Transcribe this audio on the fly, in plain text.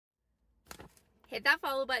hit that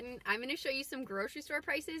follow button. I'm going to show you some grocery store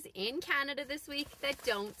prices in Canada this week that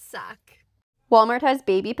don't suck. Walmart has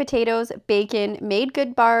baby potatoes, bacon, made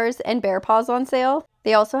good bars, and bear paws on sale.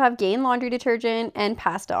 They also have Gain laundry detergent and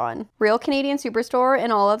pasta on. Real Canadian Superstore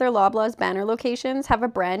and all other Loblaws banner locations have a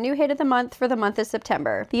brand new hit of the month for the month of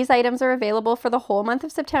September. These items are available for the whole month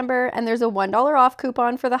of September, and there's a $1 off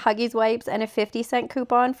coupon for the Huggies wipes and a 50-cent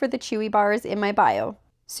coupon for the Chewy bars in my bio.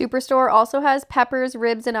 Superstore also has peppers,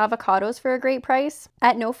 ribs, and avocados for a great price.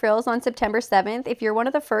 At No Frills on September 7th, if you're one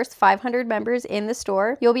of the first 500 members in the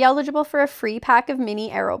store, you'll be eligible for a free pack of mini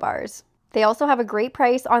Aero bars. They also have a great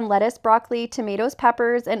price on lettuce, broccoli, tomatoes,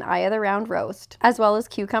 peppers, and eye of the round roast, as well as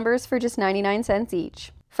cucumbers for just 99 cents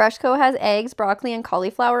each. Freshco has eggs, broccoli, and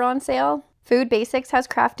cauliflower on sale. Food Basics has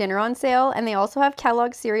Kraft Dinner on sale, and they also have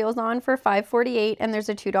Kellogg's cereals on for $5.48, and there's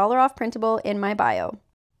a $2 off printable in my bio.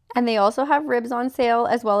 And they also have ribs on sale,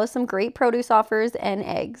 as well as some great produce offers and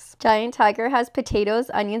eggs. Giant Tiger has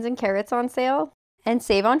potatoes, onions, and carrots on sale. And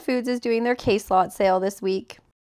Save on Foods is doing their K-Slot sale this week.